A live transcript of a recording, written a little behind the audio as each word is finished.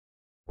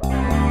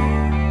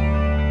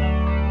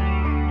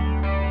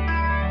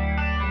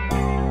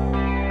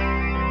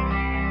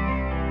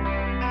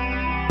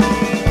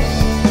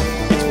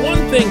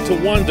thing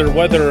to wonder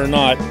whether or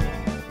not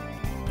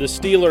the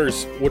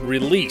Steelers would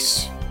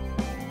release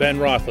Ben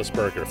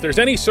Roethlisberger. If there's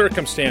any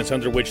circumstance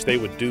under which they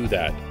would do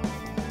that,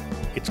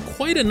 it's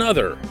quite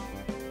another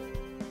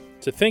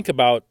to think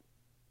about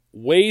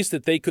ways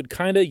that they could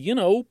kind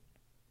of,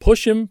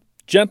 push him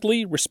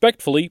gently,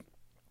 respectfully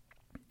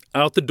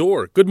out the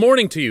door. Good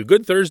morning to you.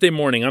 Good Thursday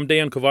morning. I'm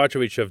Dejan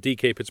Kovacevic of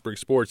DK Pittsburgh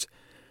Sports,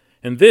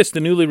 and this, the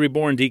newly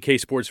reborn DK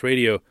Sports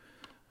Radio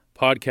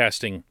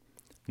podcasting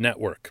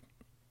network.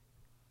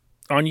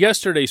 On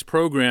yesterday's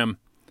program,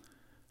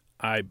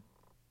 I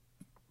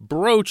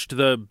broached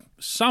the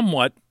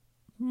somewhat,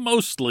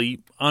 mostly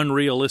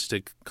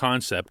unrealistic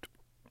concept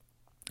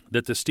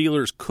that the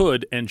Steelers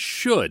could and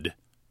should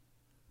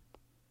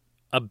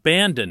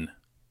abandon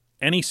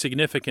any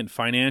significant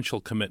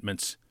financial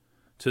commitments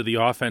to the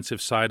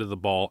offensive side of the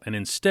ball and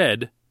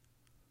instead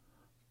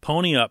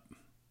pony up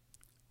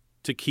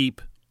to keep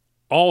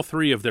all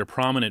three of their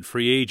prominent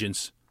free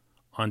agents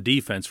on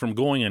defense from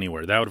going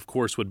anywhere. That, of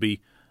course, would be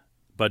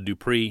Bud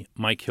Dupree,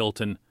 Mike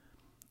Hilton,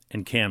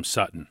 and Cam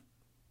Sutton.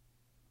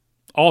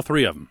 All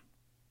three of them.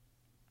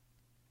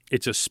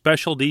 It's a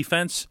special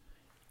defense.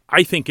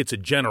 I think it's a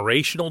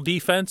generational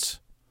defense.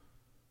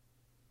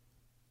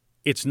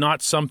 It's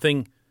not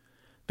something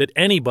that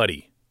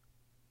anybody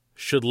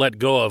should let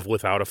go of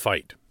without a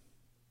fight.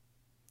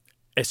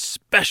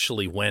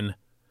 Especially when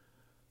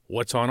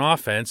what's on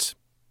offense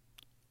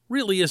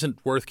really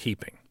isn't worth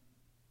keeping.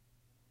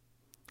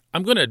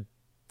 I'm going to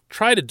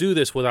try to do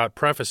this without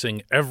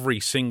prefacing every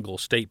single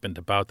statement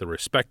about the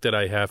respect that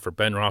I have for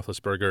Ben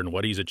Roethlisberger and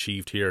what he's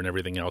achieved here and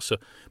everything else. So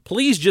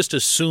please just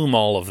assume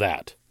all of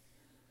that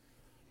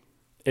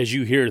as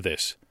you hear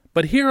this.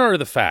 But here are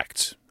the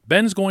facts.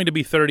 Ben's going to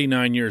be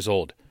 39 years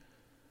old.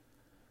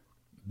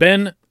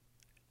 Ben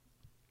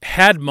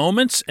had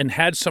moments and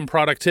had some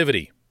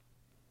productivity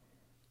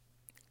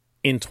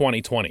in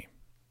 2020.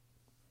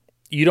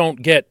 You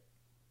don't get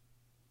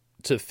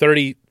to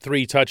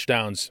 33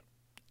 touchdowns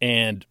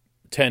and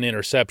 10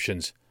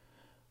 interceptions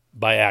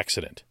by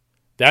accident.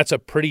 That's a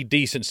pretty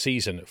decent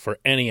season for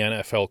any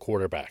NFL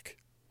quarterback.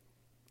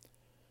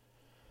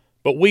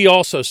 But we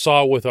also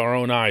saw with our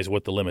own eyes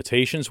what the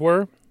limitations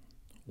were.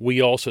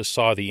 We also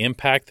saw the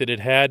impact that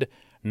it had,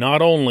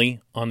 not only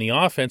on the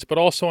offense, but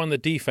also on the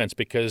defense,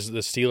 because the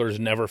Steelers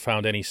never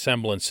found any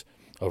semblance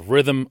of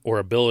rhythm or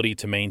ability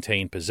to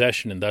maintain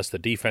possession, and thus the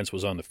defense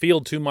was on the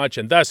field too much.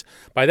 And thus,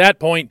 by that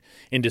point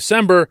in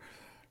December,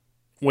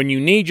 when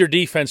you need your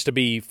defense to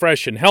be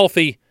fresh and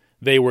healthy,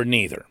 they were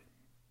neither.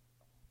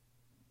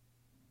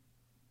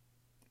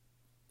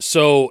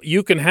 So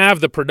you can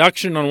have the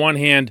production on one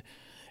hand,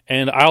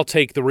 and I'll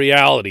take the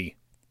reality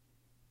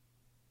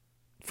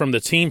from the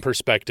team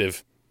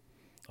perspective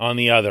on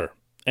the other.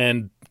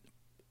 And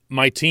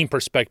my team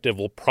perspective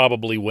will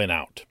probably win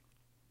out.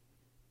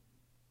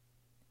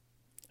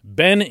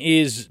 Ben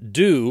is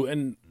due,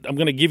 and I'm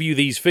going to give you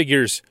these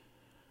figures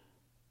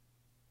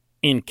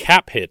in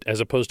cap hit as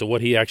opposed to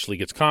what he actually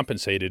gets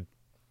compensated.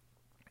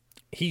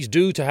 He's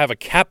due to have a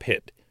cap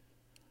hit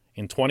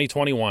in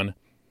 2021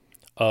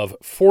 of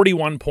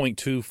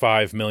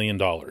 $41.25 million.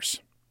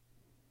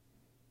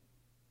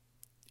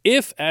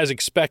 If, as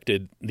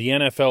expected, the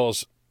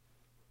NFL's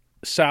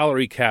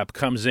salary cap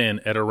comes in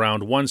at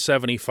around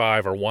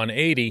 175 or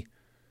 180,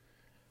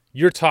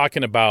 you're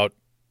talking about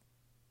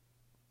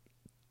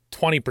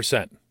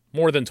 20%,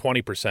 more than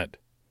 20%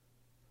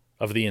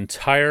 of the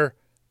entire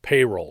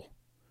payroll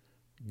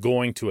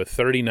going to a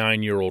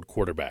 39-year-old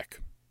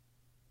quarterback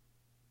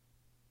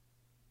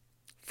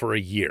for a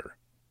year.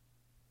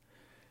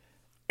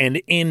 And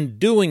in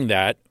doing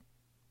that,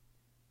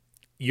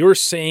 you're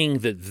saying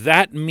that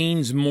that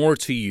means more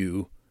to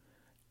you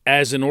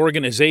as an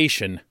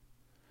organization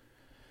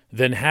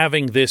than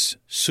having this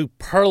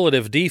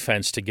superlative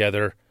defense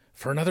together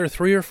for another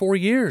 3 or 4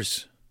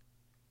 years.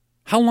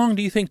 How long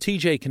do you think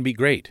TJ can be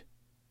great?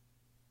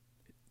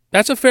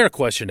 That's a fair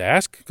question to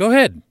ask. Go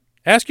ahead.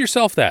 Ask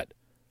yourself that.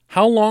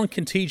 How long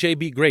can TJ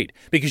be great?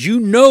 Because you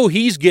know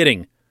he's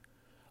getting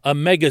a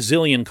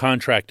mega-zillion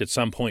contract at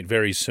some point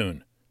very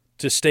soon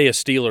to stay a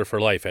Steeler for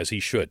life, as he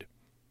should.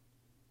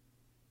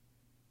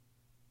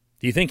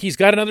 Do you think he's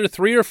got another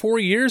 3 or 4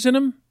 years in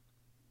him?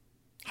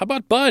 How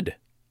about Bud?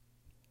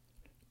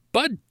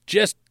 Bud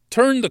just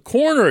turned the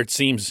corner, it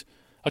seems,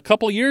 a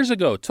couple years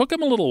ago. Took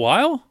him a little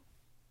while,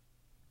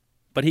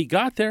 but he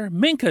got there.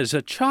 Minka's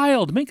a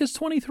child. Minka's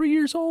 23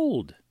 years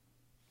old.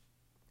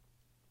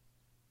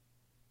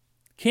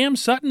 Cam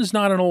Sutton's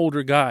not an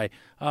older guy.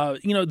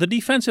 The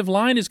defensive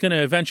line is going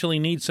to eventually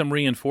need some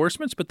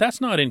reinforcements, but that's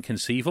not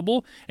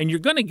inconceivable. And you're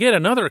going to get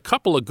another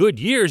couple of good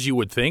years, you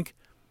would think,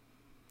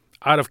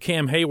 out of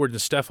Cam Hayward and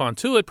Stephon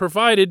Tuitt,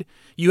 provided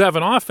you have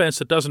an offense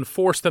that doesn't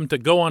force them to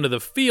go onto the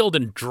field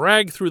and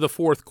drag through the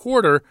fourth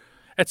quarter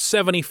at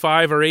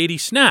 75 or 80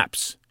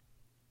 snaps.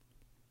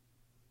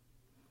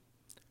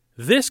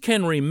 This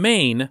can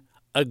remain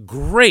a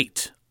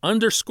great,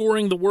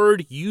 underscoring the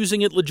word,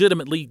 using it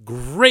legitimately,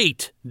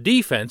 great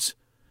defense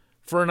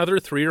for another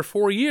 3 or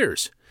 4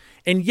 years.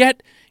 And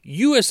yet,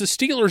 you as the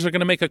Steelers are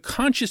going to make a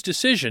conscious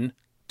decision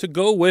to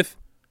go with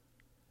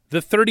the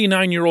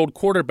 39-year-old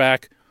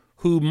quarterback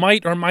who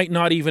might or might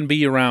not even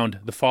be around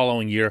the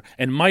following year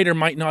and might or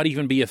might not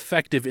even be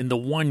effective in the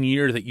 1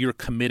 year that you're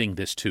committing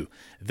this to.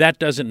 That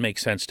doesn't make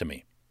sense to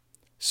me.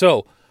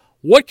 So,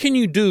 what can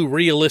you do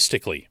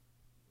realistically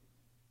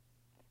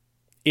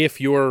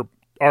if you're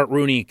Art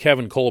Rooney,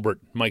 Kevin Colbert,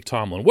 Mike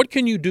Tomlin? What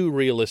can you do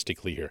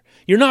realistically here?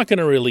 You're not going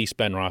to release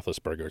Ben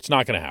Roethlisberger. It's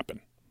not going to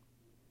happen.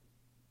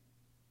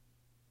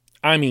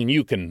 I mean,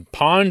 you can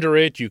ponder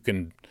it. You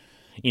can,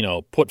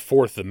 put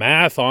forth the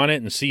math on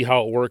it and see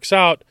how it works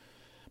out.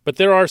 But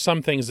there are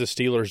some things the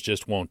Steelers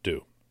just won't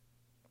do.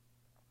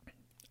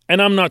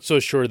 And I'm not so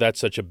sure that's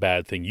such a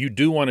bad thing. You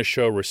do want to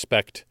show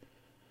respect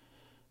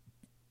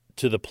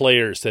to the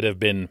players that have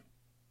been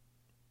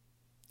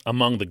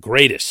among the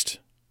greatest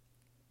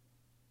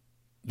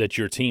that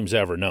your team's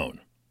ever known.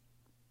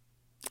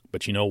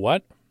 But you know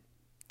what?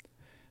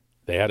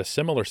 They had a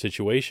similar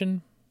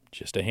situation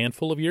just a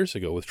handful of years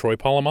ago with Troy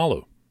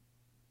Polamalu.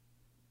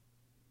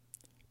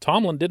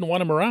 Tomlin didn't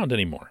want him around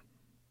anymore.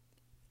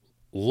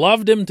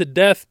 Loved him to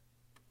death,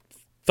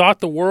 thought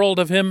the world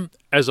of him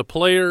as a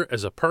player,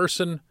 as a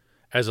person,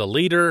 as a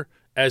leader,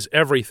 as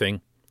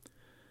everything.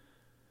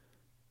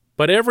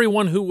 But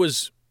everyone who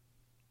was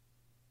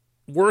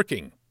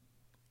working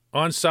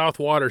on South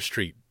Water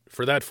Street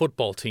for that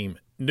football team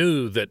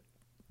knew that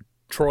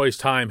Troy's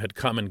time had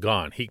come and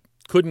gone. He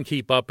couldn't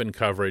keep up in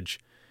coverage,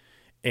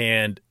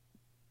 and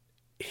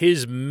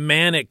his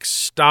manic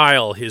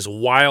style, his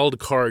wild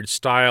card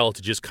style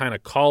to just kind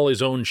of call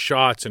his own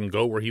shots and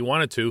go where he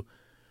wanted to,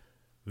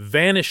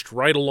 vanished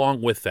right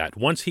along with that.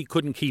 Once he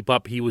couldn't keep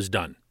up, he was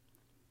done.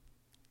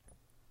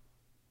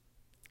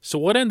 So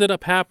what ended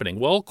up happening?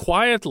 Well,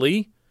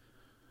 quietly,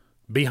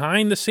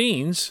 behind the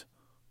scenes,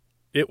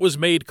 it was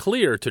made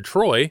clear to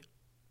Troy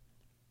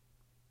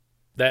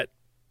that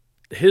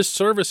his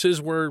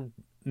services were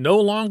no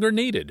longer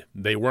needed.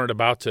 They weren't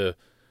about to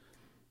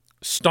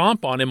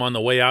stomp on him on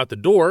the way out the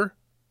door,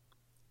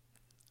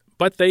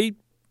 but they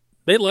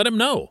let him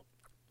know.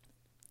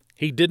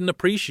 He didn't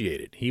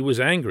appreciate it. He was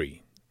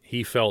angry.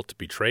 He felt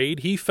betrayed.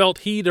 He felt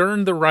he'd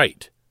earned the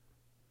right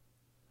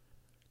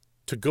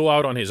to go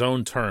out on his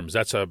own terms.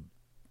 That's a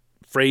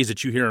phrase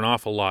that you hear an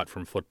awful lot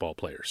from football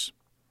players.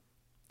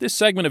 This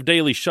segment of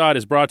Daily Shot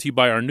is brought to you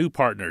by our new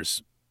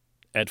partners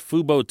at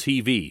Fubo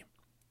TV.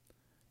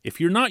 If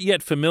you're not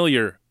yet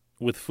familiar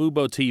with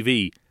Fubo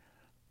TV,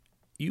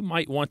 you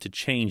might want to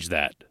change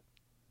that.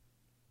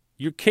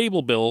 Your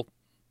cable bill,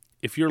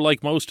 if you're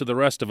like most of the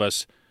rest of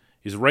us,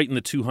 is right in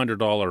the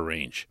 $200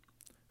 range.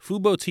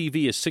 Fubo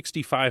TV is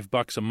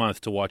 $65 a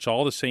month to watch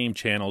all the same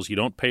channels. You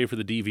don't pay for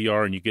the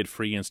DVR and you get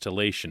free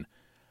installation.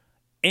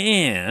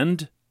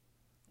 And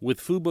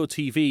with Fubo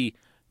TV,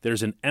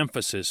 there's an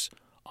emphasis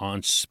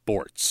on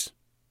sports.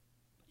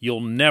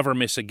 You'll never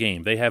miss a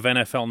game. They have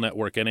NFL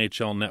Network,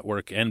 NHL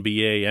Network,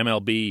 NBA,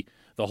 MLB,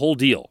 the whole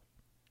deal.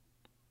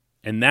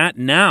 And that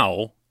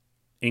now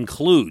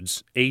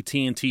includes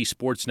AT&T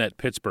Sportsnet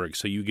Pittsburgh,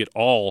 so you get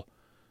all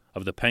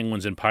of the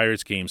Penguins and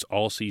Pirates games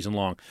all season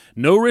long.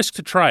 No risk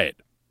to try it.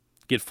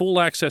 Get full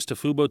access to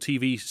Fubo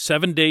TV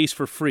 7 days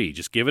for free.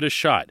 Just give it a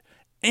shot.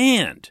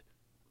 And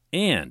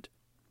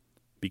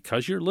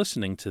because you're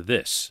listening to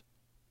this,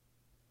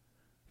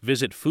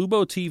 visit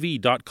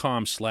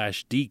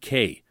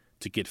FuboTV.com/DK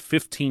to get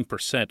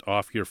 15%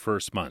 off your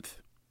first month.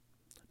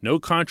 No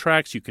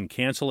contracts. You can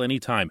cancel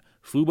anytime.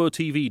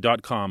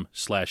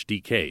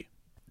 FuboTV.com/DK.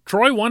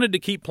 Troy wanted to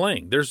keep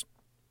playing. There's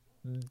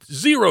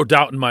zero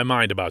doubt in my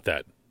mind about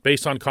that,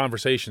 based on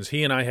conversations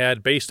he and I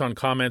had, based on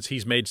comments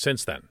he's made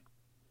since then.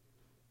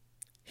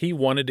 He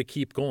wanted to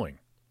keep going.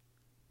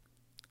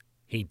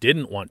 He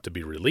didn't want to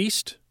be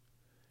released,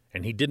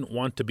 and he didn't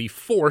want to be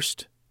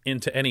forced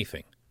into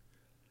anything.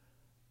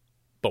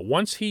 But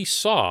once he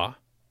saw,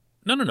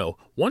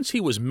 once he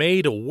was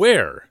made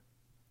aware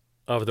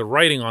of the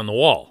writing on the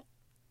wall,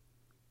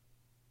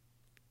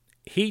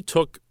 he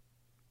took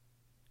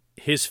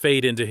his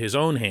fate into his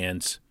own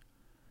hands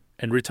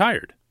and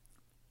retired.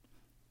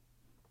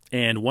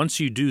 And once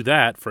you do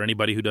that, for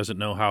anybody who doesn't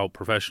know how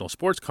professional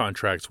sports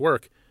contracts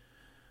work,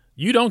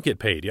 you don't get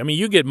paid. I mean,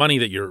 you get money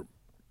that you're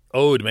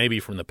owed maybe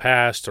from the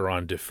past or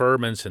on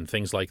deferments and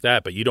things like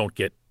that, but you don't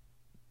get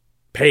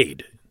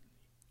paid.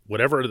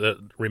 Whatever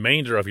the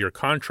remainder of your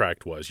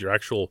contract was, your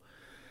actual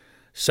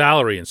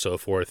salary and so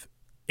forth,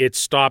 it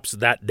stops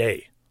that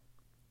day.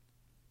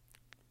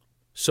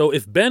 So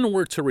if Ben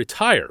were to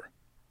retire,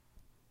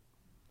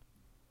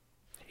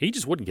 he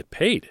just wouldn't get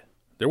paid.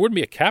 There wouldn't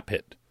be a cap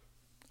hit.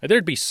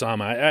 There'd be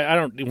some. I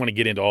don't want to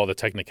get into all the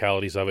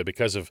technicalities of it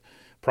because of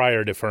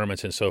prior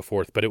deferments and so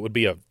forth, but it would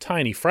be a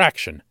tiny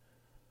fraction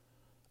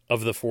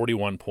of the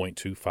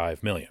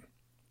 $41.25 million.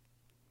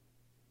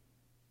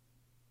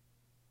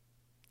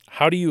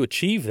 How do you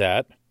achieve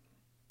that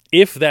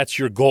if that's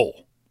your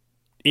goal?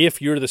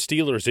 If you're the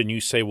Steelers and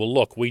you say, well,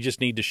 look, we just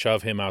need to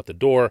shove him out the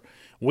door.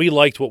 We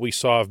liked what we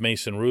saw of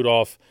Mason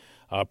Rudolph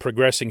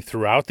progressing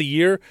throughout the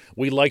year.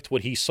 We liked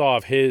what he saw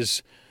of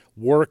his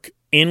work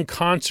in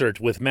concert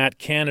with Matt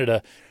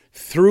Canada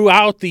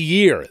throughout the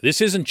year.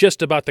 This isn't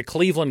just about the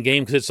Cleveland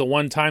game because it's the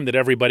one time that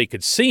everybody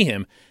could see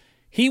him.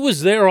 He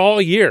was there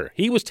all year.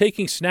 He was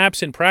taking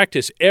snaps in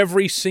practice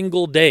every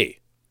single day.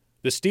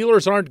 The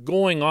Steelers aren't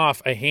going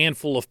off a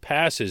handful of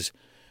passes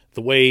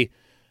the way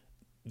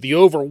the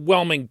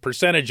overwhelming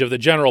percentage of the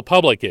general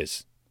public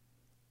is.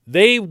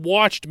 They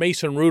watched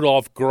Mason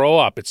Rudolph grow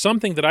up. It's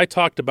something that I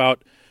talked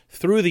about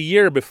through the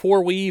year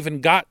before we even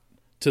got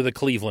to the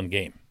Cleveland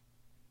game.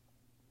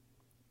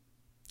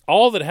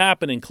 All that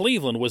happened in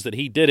Cleveland was that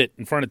he did it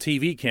in front of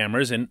TV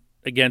cameras and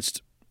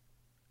against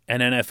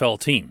an NFL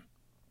team.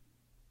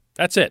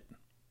 That's it.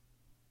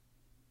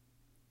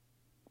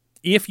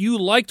 If you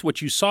liked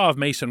what you saw of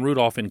Mason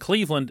Rudolph in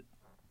Cleveland,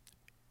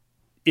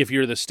 if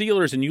you're the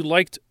Steelers and you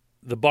liked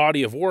the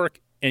body of work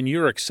and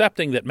you're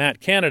accepting that Matt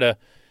Canada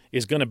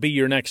is going to be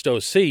your next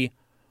OC,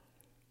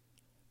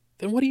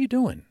 then what are you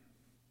doing?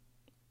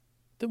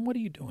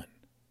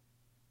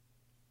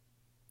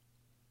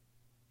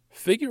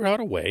 Figure out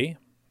a way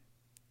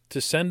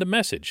to send a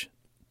message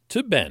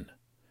to Ben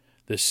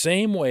the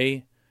same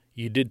way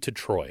you did to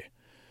Troy,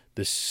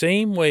 the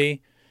same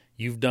way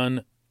you've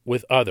done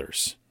with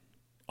others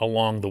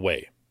along the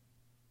way,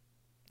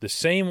 the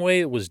same way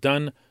it was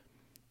done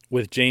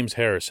with James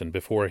Harrison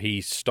before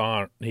he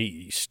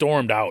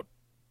stormed out.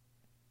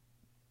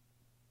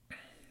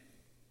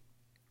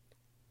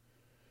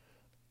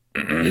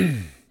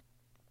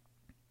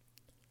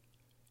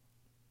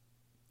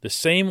 The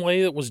same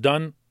way it was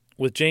done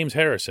with James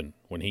Harrison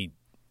when he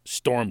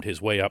stormed his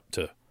way up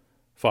to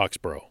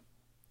Foxborough.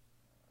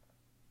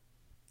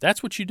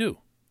 That's what you do.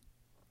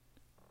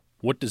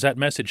 What does that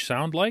message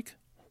sound like?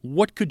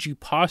 What could you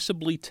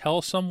possibly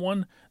tell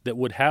someone that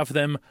would have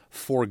them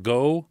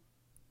forego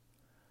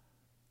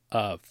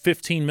a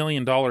 $15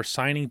 million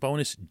signing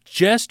bonus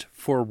just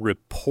for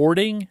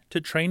reporting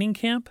to training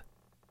camp?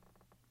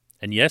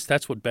 And yes,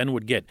 that's what Ben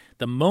would get.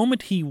 The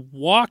moment he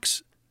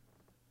walks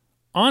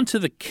onto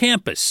the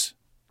campus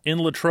in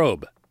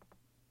Latrobe,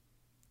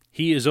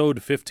 he is owed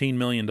 $15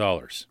 million.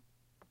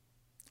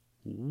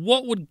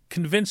 What would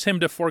convince him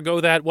to forego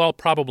that? Well,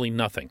 probably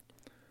nothing.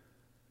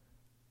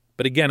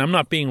 But again, I'm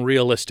not being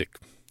realistic.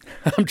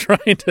 I'm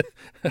trying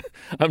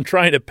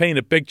to paint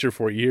a picture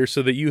for you here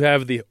so that you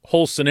have the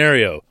whole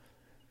scenario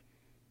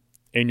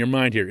in your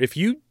mind here. If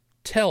you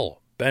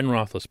tell Ben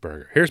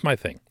Roethlisberger, here's my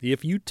thing.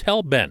 If you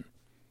tell Ben,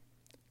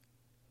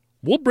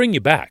 we'll bring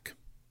you back.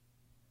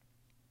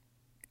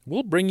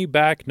 We'll bring you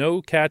back,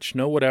 no catch,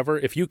 no whatever.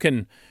 If you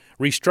can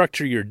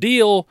restructure your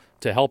deal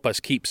to help us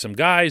keep some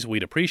guys,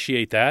 we'd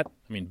appreciate that.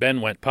 I mean,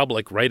 Ben went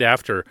public right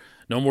after,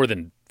 no more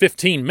than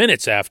 15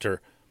 minutes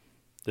after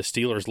the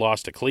Steelers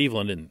lost to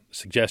Cleveland, and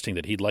suggesting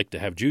that he'd like to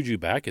have Juju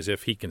back, as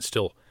if he can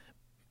still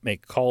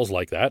make calls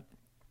like that.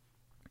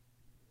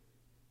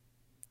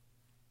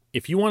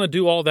 If you want to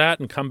do all that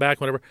and come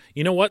back whenever,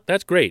 you know what?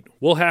 That's great.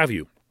 We'll have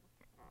you.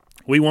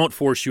 We won't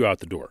force you out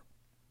the door.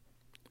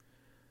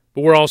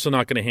 But we're also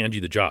not going to hand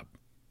you the job.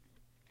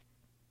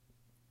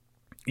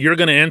 You're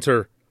going to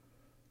enter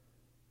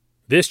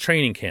this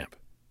training camp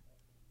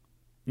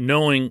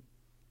knowing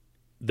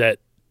that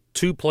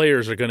two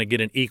players are going to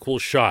get an equal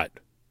shot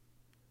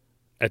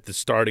at the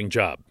starting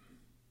job.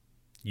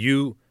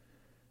 You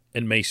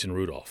and Mason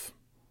Rudolph.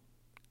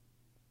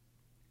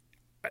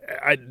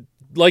 I'd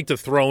like to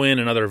throw in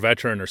another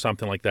veteran or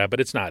something like that, but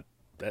it's not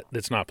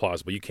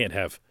plausible. You can't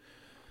have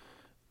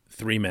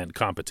three-man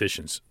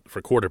competitions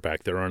for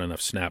quarterback. There aren't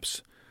enough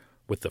snaps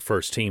with the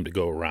first team to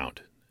go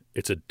around.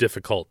 It's a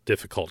difficult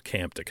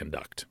camp to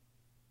conduct.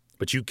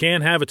 But you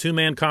can have a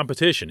two-man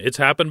competition. It's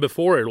happened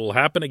before. It will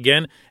happen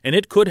again, and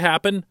it could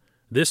happen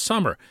this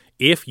summer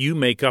if you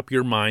make up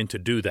your mind to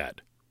do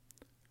that.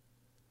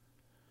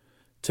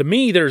 To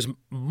me, there's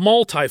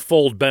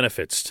multifold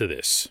benefits to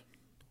this.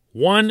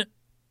 One,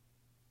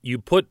 you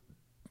put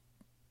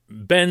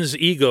Ben's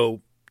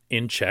ego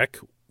in check,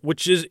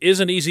 which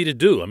isn't easy to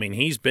do. I mean,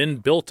 he's been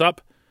built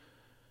up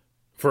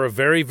for a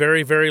very,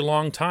 very, very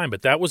long time,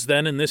 but that was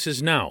then and this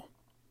is now.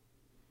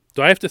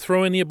 Do I have to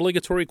throw in the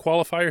obligatory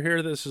qualifier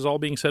here? This is all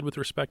being said with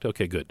respect?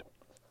 Okay, good.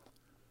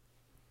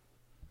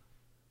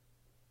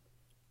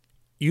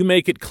 You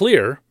make it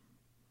clear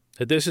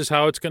that this is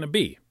how it's going to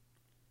be.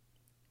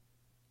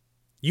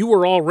 You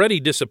were already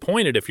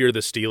disappointed, if you're the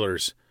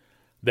Steelers,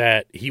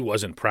 that he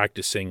wasn't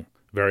practicing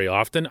very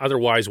often.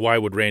 Otherwise, why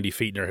would Randy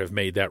Fichtner have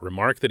made that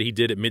remark that he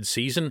did at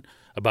midseason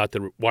about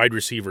the wide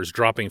receivers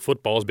dropping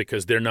footballs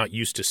because they're not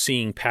used to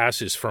seeing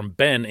passes from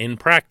Ben in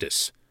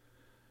practice?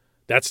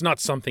 That's not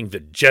something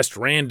that just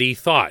Randy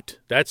thought.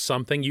 That's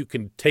something you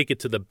can take it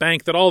to the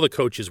bank that all the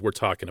coaches were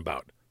talking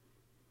about.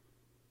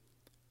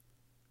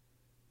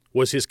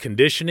 Was his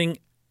conditioning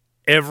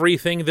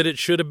everything that it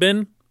should have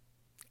been?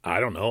 I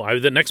don't know.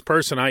 The next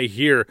person I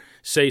hear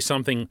say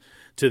something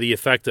to the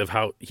effect of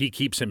how he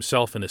keeps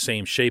himself in the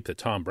same shape that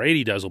Tom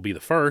Brady does will be the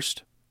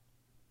first.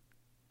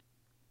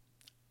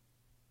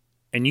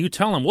 And you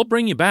tell him, we'll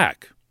bring you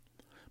back,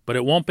 but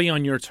it won't be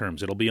on your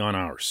terms. It'll be on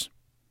ours.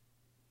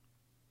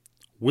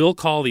 We'll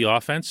call the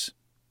offense.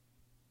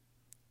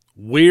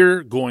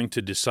 We're going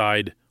to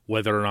decide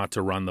whether or not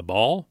to run the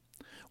ball.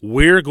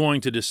 We're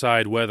going to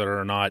decide whether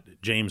or not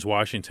James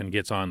Washington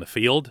gets on the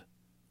field.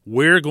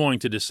 We're going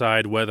to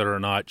decide whether or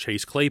not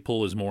Chase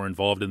Claypool is more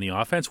involved in the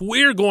offense.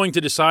 We're going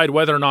to decide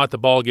whether or not the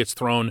ball gets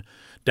thrown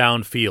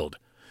downfield.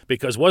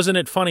 Because wasn't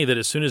it funny that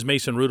as soon as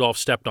Mason Rudolph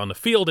stepped on the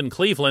field in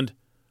Cleveland,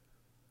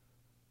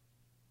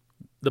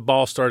 the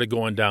ball started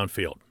going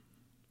downfield?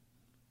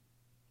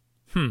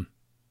 And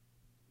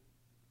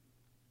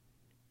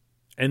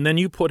then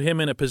you put him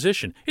in a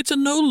position. It's a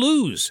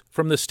no-lose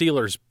from the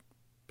Steelers'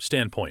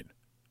 standpoint.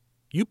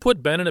 You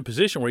put Ben in a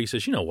position where he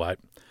says, you know what?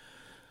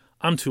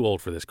 I'm too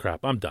old for this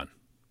crap. I'm done.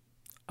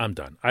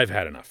 I've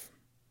had enough.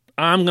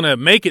 I'm going to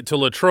make it to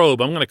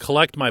Latrobe. I'm going to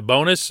collect my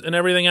bonus and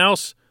everything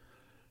else.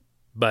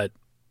 But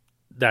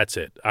that's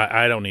it.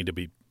 I don't need to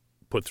be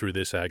put through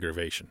this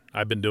aggravation.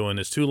 I've been doing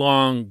this too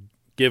long,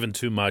 given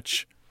too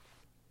much.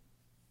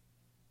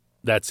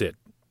 That's it.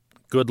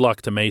 Good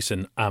luck to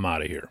Mason. I'm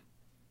out of here.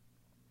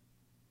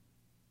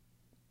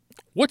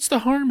 What's the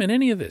harm in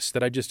any of this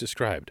that I just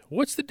described?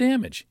 What's the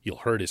damage? You'll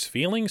hurt his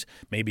feelings.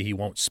 Maybe he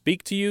won't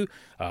speak to you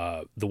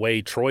the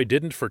way Troy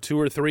didn't for 2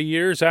 or 3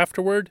 years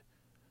afterward.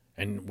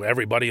 And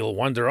everybody will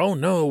wonder, oh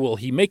no, will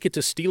he make it to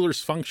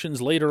Steelers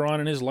functions later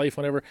on in his life,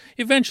 whatever?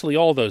 Eventually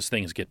all those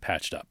things get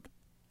patched up.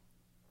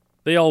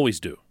 They always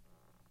do.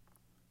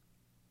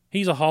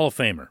 He's a Hall of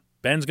Famer.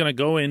 Ben's going to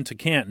go into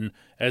Canton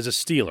as a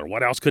Steeler.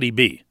 What else could he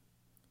be?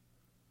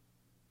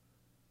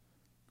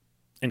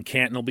 And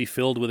Canton will be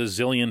filled with a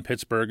zillion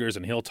Pittsburghers,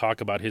 and he'll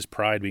talk about his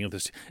pride being with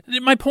this.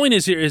 My point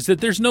is here is that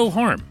there's no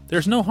harm.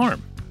 There's no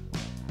harm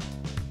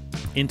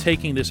in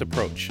taking this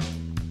approach.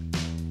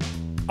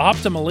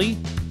 Optimally,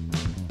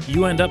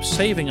 you end up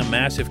saving a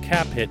massive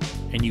cap hit,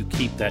 and you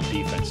keep that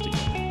defense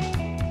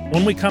together.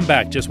 When we come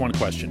back, just one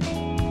question.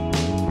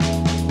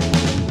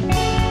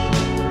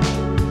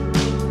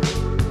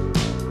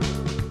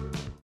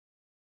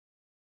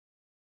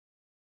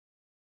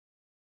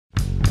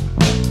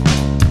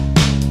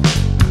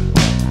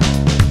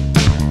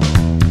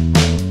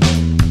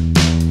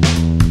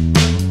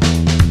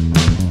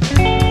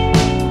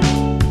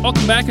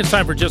 Welcome back. It's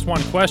time for Just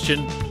One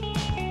Question.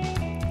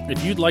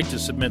 If you'd like to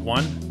submit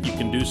one, you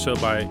can do so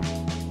by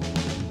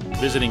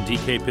visiting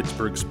DK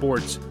Pittsburgh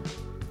Sports.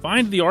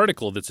 Find the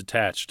article that's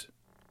attached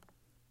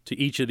to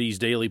each of these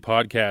daily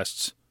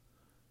podcasts.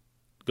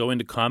 Go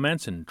into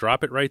comments and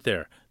drop it right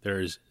there. There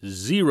is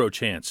 0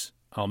 chance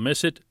I'll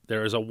miss it.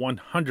 There is a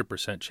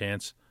 100%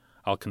 chance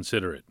I'll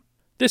consider it.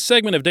 This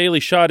segment of Daily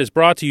Shot is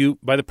brought to you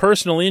by the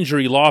personal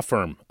injury law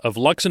firm of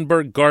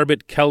Luxenberg,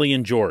 Garbett, Kelly,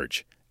 and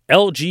George,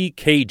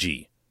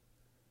 LGKG.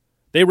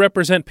 They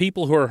represent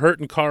people who are hurt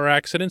in car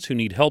accidents, who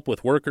need help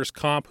with workers'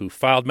 comp, who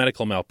filed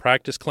medical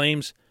malpractice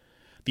claims.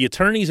 The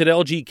attorneys at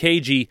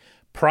LGKG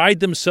pride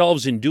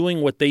themselves in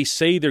doing what they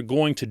say they're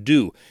going to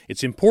do.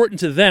 It's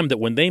important to them that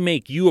when they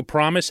make you a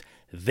promise,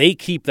 they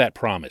keep that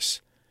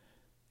promise.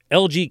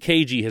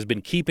 LGKG has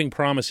been keeping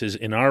promises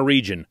in our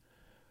region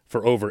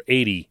for over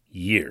 80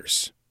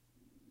 years.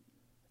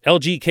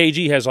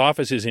 LGKG has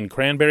offices in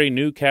Cranberry,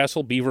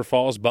 Newcastle, Beaver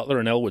Falls, Butler,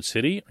 and Elwood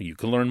City. You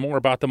can learn more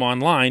about them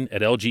online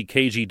at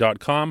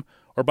lgkg.com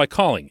or by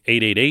calling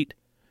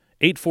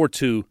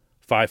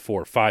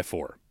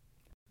 888-842-5454.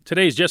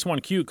 Today's Just One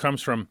Q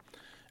comes from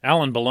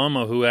Alan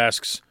Balomo, who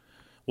asks,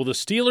 will the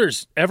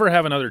Steelers ever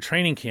have another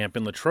training camp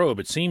in Latrobe?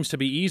 It seems to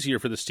be easier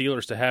for the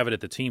Steelers to have it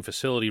at the team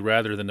facility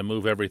rather than to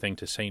move everything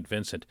to St.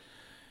 Vincent.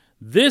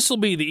 This will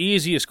be the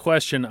easiest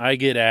question I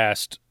get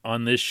asked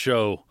on this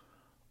show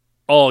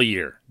all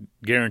year,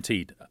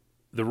 guaranteed.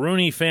 The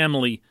Rooney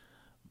family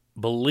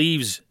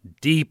believes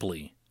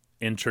deeply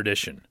in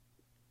tradition.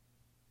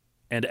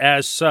 And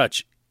as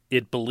such,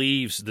 it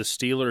believes the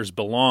Steelers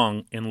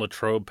belong in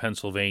Latrobe,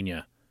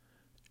 Pennsylvania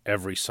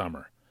every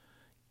summer.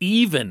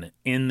 Even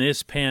in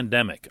this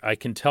pandemic, I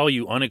can tell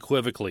you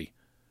unequivocally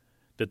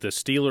that the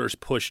Steelers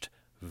pushed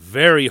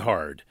very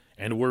hard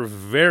and were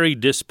very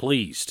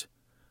displeased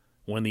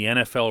when the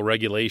NFL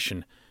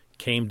regulation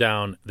came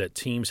down that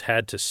teams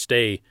had to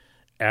stay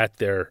at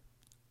their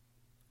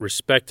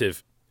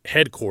respective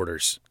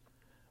headquarters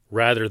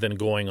rather than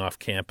going off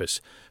campus.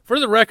 For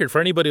the record,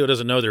 for anybody who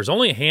doesn't know, there's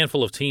only a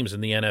handful of teams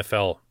in the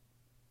NFL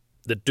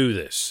that do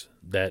this,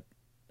 that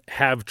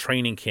have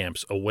training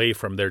camps away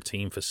from their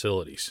team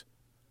facilities.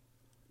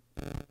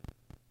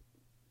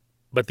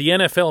 But the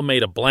NFL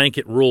made a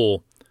blanket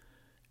rule,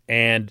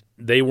 and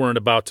they weren't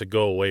about to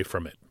go away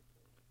from it.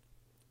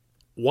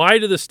 Why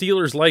do the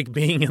Steelers like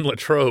being in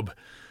Latrobe?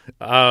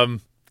 I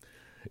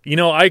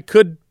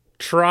could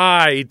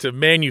try to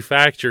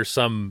manufacture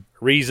some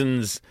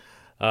reasons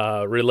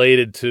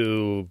related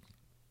to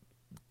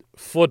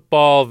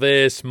football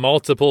this,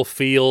 multiple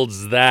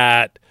fields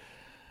that,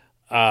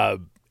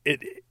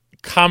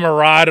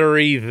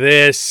 camaraderie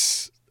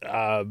this,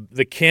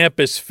 the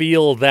campus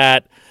feel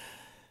that.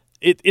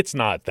 It's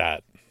not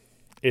that.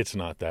 It's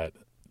not that.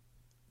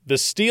 The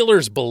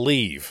Steelers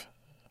believe,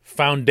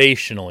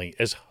 foundationally,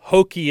 as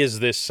hokey as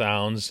this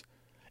sounds,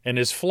 and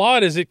as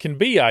flawed as it can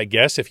be, I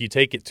guess, if you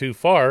take it too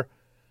far,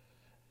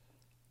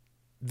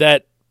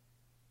 that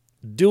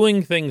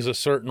doing things a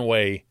certain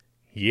way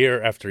year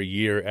after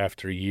year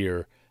after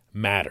year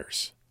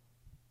matters,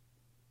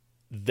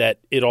 that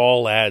it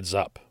all adds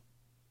up,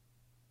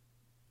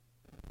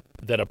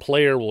 that a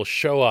player will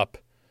show up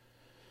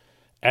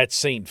at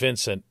St.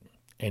 Vincent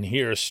and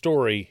hear a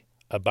story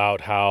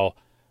about how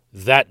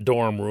that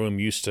dorm room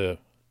used to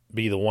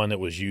be the one that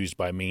was used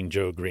by Mean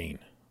Joe Green,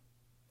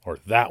 or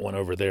that one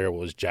over there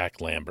was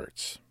Jack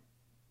Lambert's.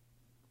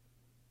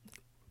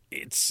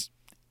 It's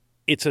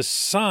a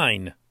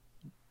sign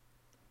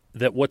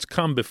that what's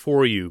come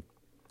before you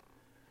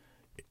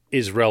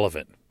is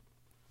relevant.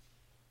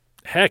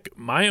 Heck,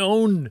 my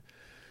own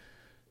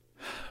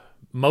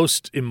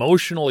most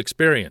emotional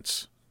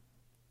experience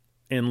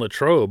in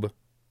Latrobe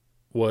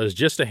was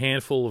just a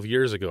handful of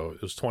years ago.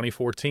 It was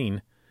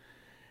 2014,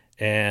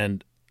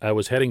 and I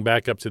was heading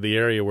back up to the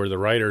area where the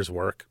writers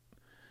work,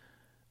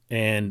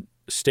 and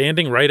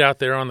standing right out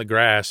there on the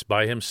grass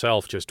by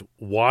himself, just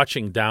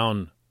watching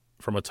down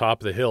from atop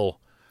the hill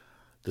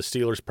the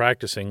Steelers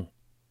practicing,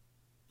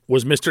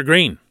 was Mr.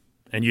 Green.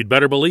 And you'd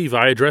better believe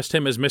I addressed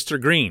him as Mr.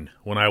 Green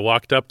when I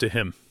walked up to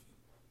him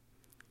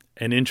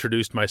and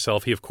introduced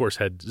myself. He, of course,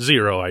 had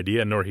zero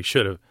idea, nor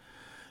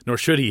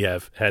should he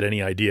have had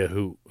any idea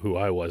who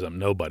I was. I'm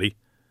nobody.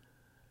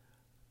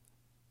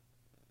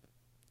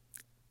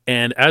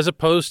 And as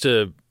opposed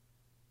to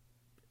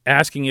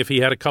asking if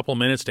he had a couple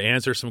minutes to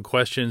answer some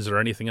questions or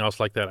anything else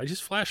like that, I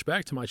just flashed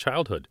back to my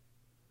childhood.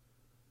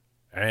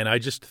 And I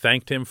just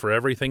thanked him for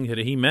everything that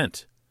he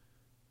meant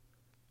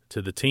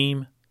to the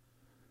team,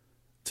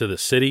 to the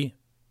city,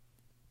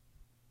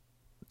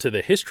 to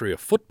the history of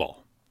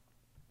football.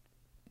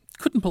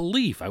 Couldn't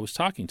believe I was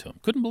talking to him.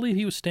 Couldn't believe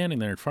he was standing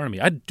there in front of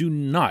me. I do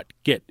not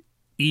get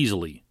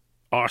easily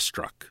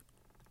awestruck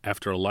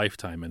after a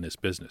lifetime in this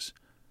business.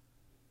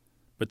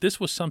 But this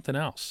was something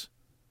else.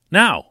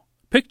 Now,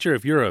 picture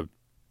if you're a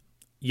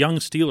young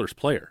Steelers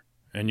player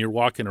and you're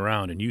walking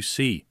around and you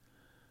see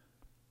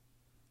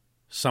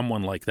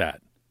someone like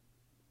that.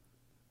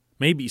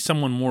 Maybe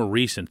someone more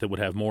recent that would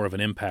have more of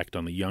an impact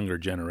on the younger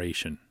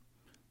generation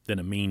than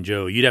a Mean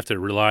Joe. You'd have to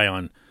rely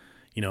on,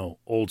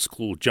 old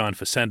school John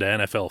Facenda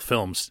NFL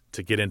films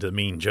to get into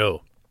Mean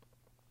Joe.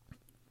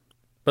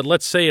 But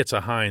let's say it's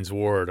a Hines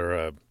Ward or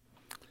a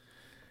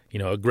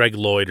Greg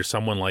Lloyd or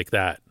someone like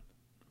that.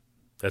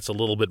 That's a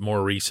little bit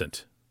more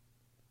recent.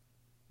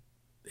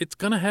 It's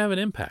going to have an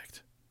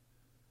impact.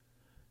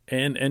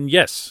 And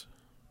yes,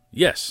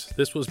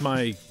 this was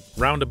my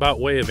roundabout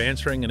way of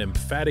answering an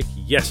emphatic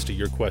yes to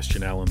your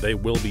question, Alan. They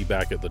will be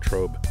back at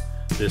Latrobe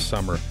this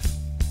summer,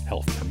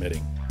 health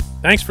permitting.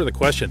 Thanks for the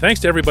question. Thanks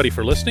to everybody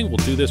for listening. We'll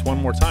do this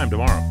one more time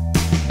tomorrow.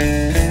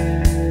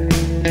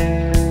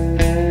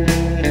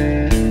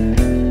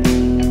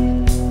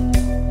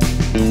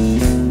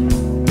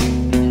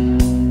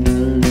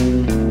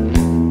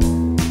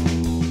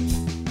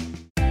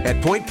 At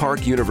Point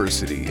Park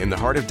University, in the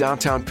heart of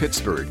downtown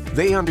Pittsburgh,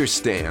 they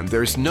understand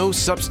there's no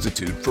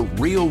substitute for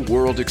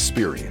real-world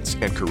experience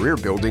and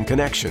career-building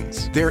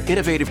connections. Their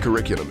innovative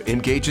curriculum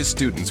engages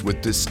students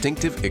with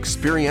distinctive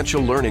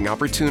experiential learning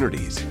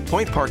opportunities.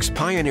 Point Park's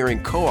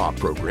pioneering co-op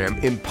program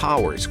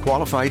empowers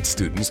qualified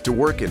students to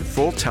work in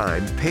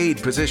full-time,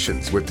 paid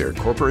positions with their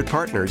corporate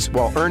partners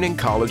while earning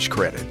college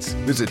credits.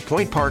 Visit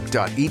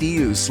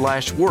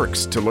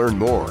pointpark.edu/works to learn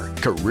more.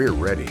 Career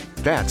ready.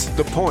 That's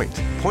the point.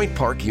 Point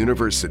Park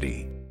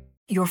University.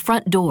 Your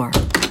front door,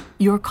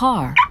 your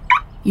car,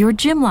 your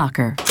gym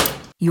locker,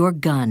 your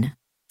gun.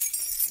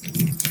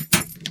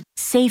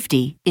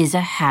 Safety is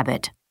a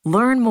habit.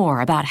 Learn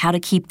more about how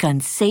to keep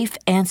guns safe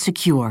and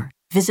secure.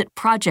 Visit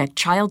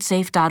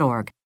ProjectChildSafe.org.